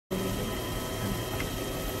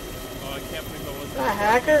definitely go with a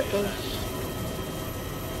hacker? Cause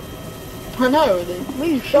I know, dude. What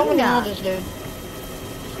are you Show me shooting how at? this dude.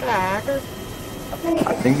 A hacker? I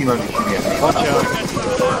think he might be shooting at me. Watch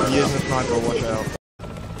out. He is a sniper, watch out.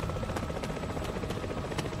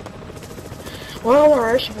 Well, our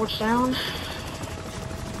air support's down.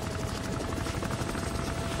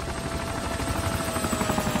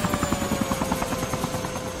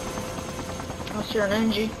 Unless you're an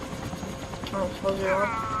NG. I don't suppose you are.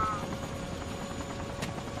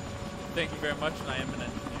 Thank you very much, and I am an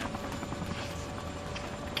engineer.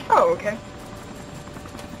 Oh, okay.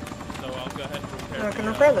 So I'll go ahead and prepare. Not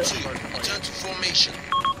gonna further. Return to formation.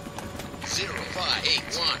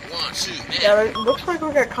 058112. Yeah, it looks like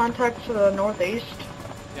we got contact to the northeast.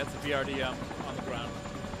 Yeah, it's a VRD on the ground.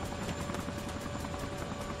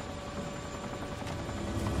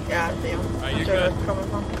 Yeah, I see him. Alright, you're That's where good. it's coming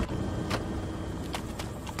from.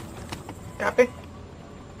 Copy.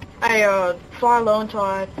 Hey, fly low until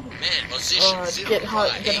I get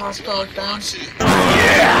hostiles down.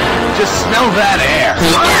 Yeah! Just smell that air!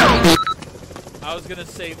 I was gonna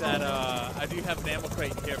say that I do have an ammo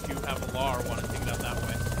crate here if you have a law or want to take it out that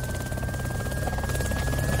way.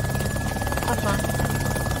 That's fine.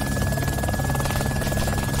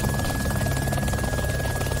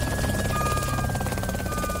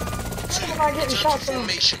 Why am I getting shot from?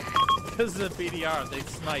 Because of the BDR, they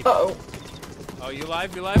snipe. Uh-oh. Oh, you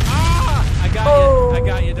live? You live? Ah! I got you. I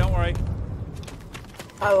got you. Don't worry.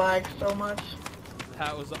 I lagged so much.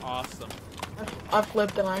 That was awesome. I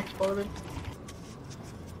flipped and I exploded.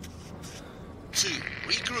 2.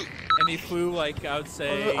 Regroup. And he flew like, I would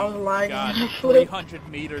say, I was lagging. God, I flipped. 300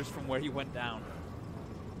 meters from where he went down.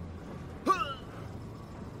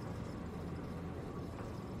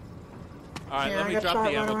 Alright, Yeah, let I me got drop shot the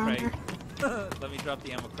right ammo around crate. here. Let me drop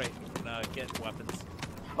the ammo crate and get weapons.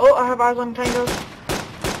 Oh, I have eyes on tangos.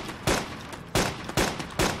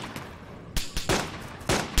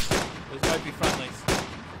 Those might be friendlies.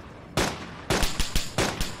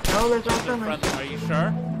 No, there's no They're friendlies. friendly. Are you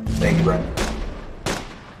sure? Thank you, bro.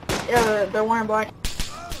 Yeah, they're wearing black.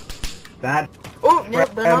 That. Oh,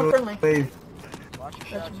 yep, they're not friendly. Please.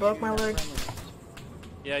 Just broke my leg.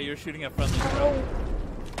 Yeah, you're shooting at friendlies, bro.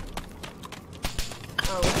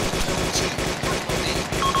 Oh.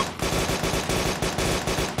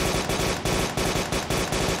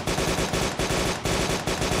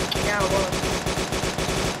 Yeah, it was.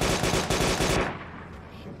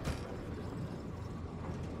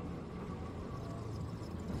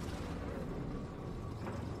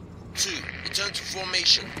 Return to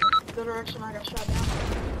formation. The direction I got shot down.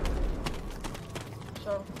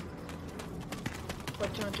 So,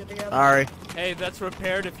 put two and two together. Alright. Hey, that's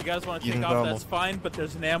repaired. If you guys want to Using take off, thermal. that's fine, but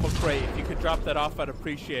there's an ammo crate. If you could drop that off, I'd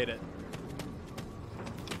appreciate it.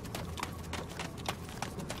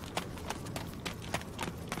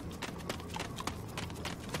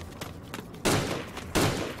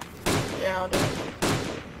 Yeah, I'll do it.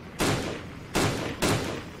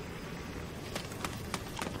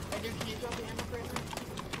 Hey, dude, can you drop the ammo crate there?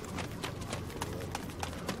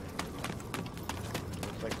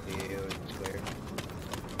 Looks like the AO is clear.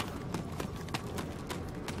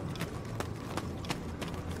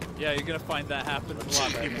 Yeah, you're gonna find that happens. A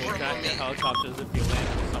lot of people attack their helicopters if you land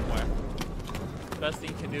them somewhere. Best thing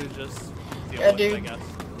you can do is just deal Yeah, with it, I dude. guess.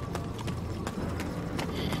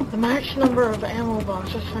 The max number of ammo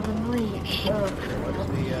boxes have been reached. What's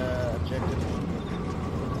the objective?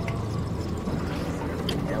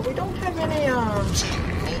 Yeah, we don't have any,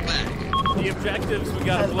 The objectives, we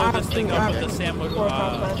gotta blow this thing up with the ammo, with the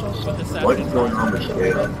What is going satchel. on with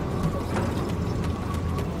this?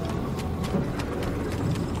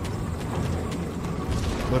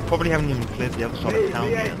 We probably haven't even cleared the other side of town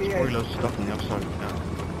yet. There's probably loads of stuff on the other side of town.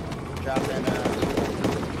 Drop in,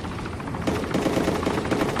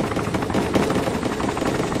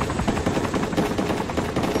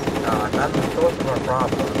 That's the source of our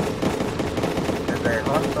problem. There's a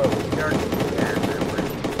hostile security and we're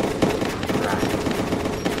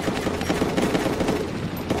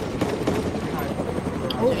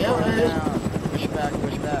oh, yeah, it is. push back,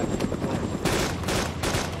 push back.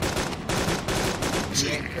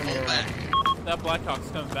 Fall back. That Blackhawk's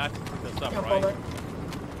coming back to pick us up, Yeah, right? follow.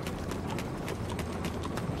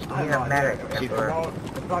 We need a medic.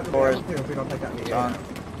 Forest. On.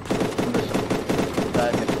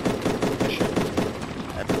 Side mission.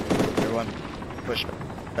 Everyone, push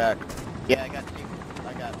back. Yeah, I got two. I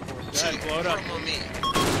got four. Go ahead, blow it up. Firm on me.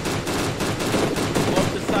 Blow up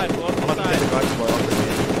the side, blow up I'm the not side. the guys blow up the head.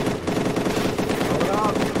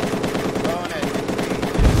 Throwing it.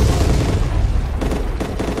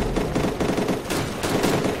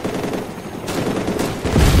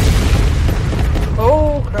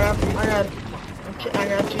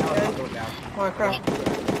 Oh, I crashed. Man,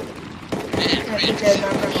 I ready think to I shoot.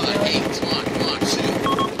 got Come crashed. on, 8, come on, come on, shoot.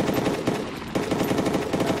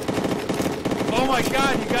 Oh my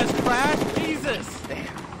god, you guys crashed? Jesus!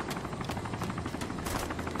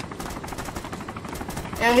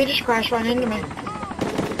 Yeah, he just crashed right into me.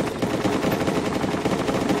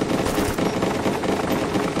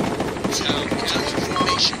 Counter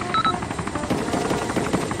formation.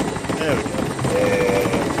 There we go.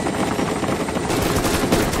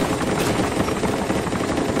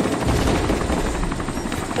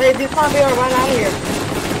 Hey, this might be our right out of here.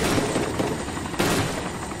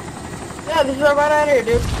 Yeah, this is our right out of here,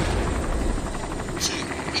 dude. 2,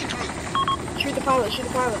 regroup. Shoot the pilot, shoot the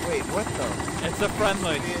pilot. Wait, what the? It's a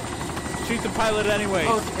friendly. Shoot the pilot anyway.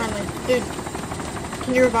 Oh, it's friendly. Dude,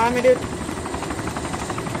 can you revive me, dude?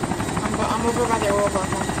 I'm over by the oil block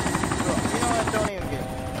now. You know what? Don't even get.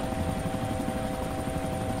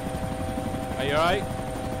 Are you alright?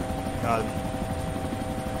 God.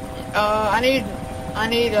 I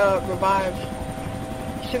need revive.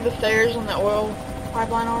 See the stairs on the oil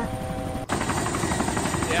pipeline are?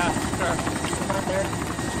 Yeah, sure. Right there.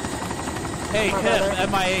 Hey, Right Tim, there.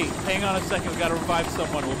 MI8. Hang on a second, we gotta revive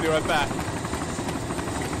someone. We'll be right back.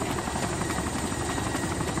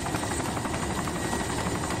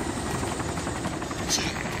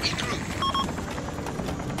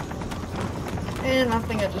 And I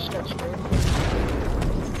think I just got screwed.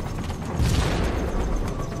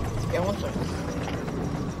 Yeah, one second.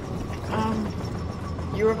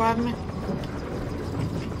 You reviving me?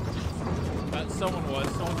 Someone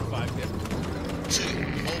revived you. 2,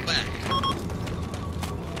 hold back.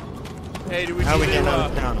 Hey, do we How need we get out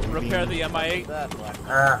of to town? repair the MI8?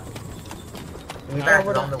 You guys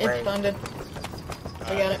We're on the done. way. It's funded.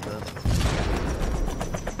 We got it.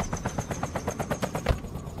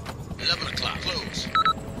 11 o'clock, close.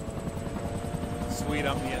 Sweet,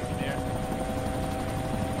 I'm the engineer.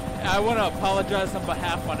 I want to apologize on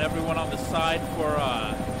behalf on everyone on the side for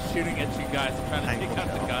shooting at you guys and trying to take out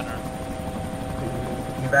the gunner.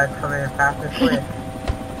 You guys come in fast and quick.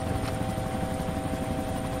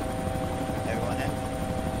 Everyone in?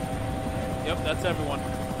 Yep, that's everyone.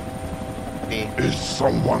 Me. Is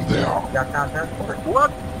someone there? Got town transport.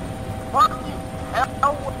 What? What?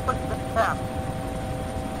 Hell, what the hell?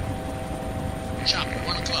 Chopper,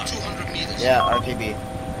 1 o'clock, 200 meters. Yeah, RTB.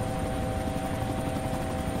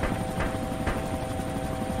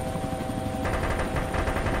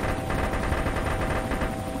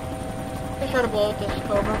 Let's try to blow up this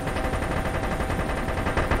Cobra.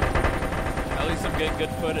 At least I'm getting good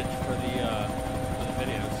footage for the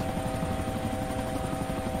videos.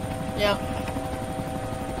 Yeah.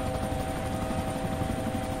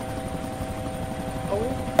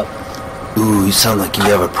 Oh. Ooh, you sound like you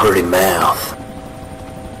have a pretty mouth.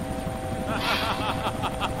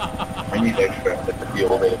 I need extra at the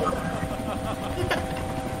elevator.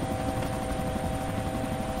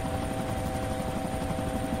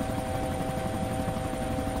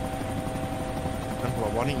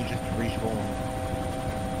 Why don't you just respawn?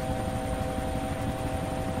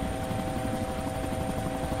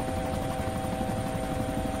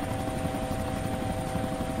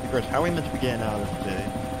 Chris, how are we meant to be getting out of this city?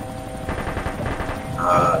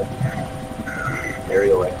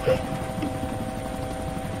 Aerial extra.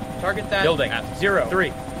 Target that. Building. At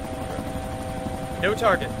 0-3. No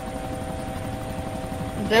target.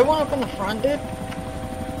 Is there one up in the front, dude?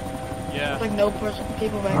 Yeah. It's like no person,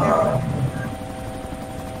 people back there.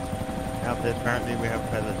 Out there, apparently we have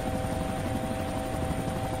feathers.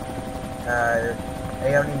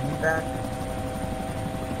 AOD back?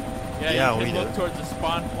 Yeah, Yeah, you we can look do. towards the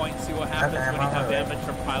spawn point and see what happens when you have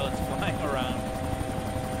amateur pilots flying around.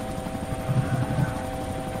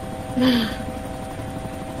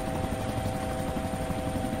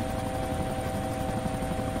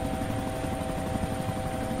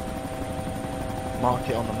 Mark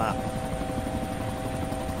it on the map.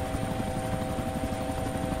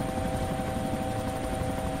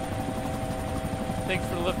 Thanks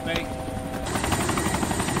for the lift, mate.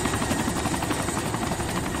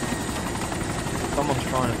 Someone's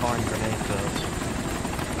trying to find grenade birds.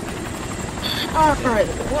 Alright,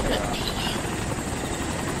 what next?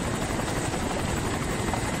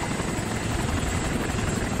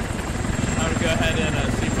 I'm gonna go ahead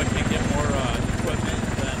and see if I can get more equipment,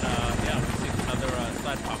 and then yeah, we'll see if another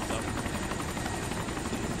side pops up.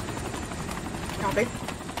 Copy.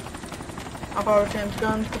 I'll borrow Tim's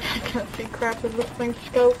guns, but I can't see crap with this thing's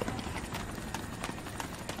scope.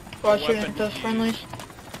 While shooting at those friendlies.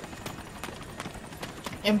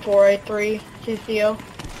 M4A3 CCO.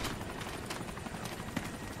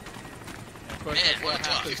 Of course, Man, that's 1 what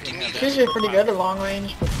o'clock, happens 50 when you have meters. It's usually pretty good at long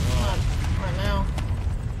range, but not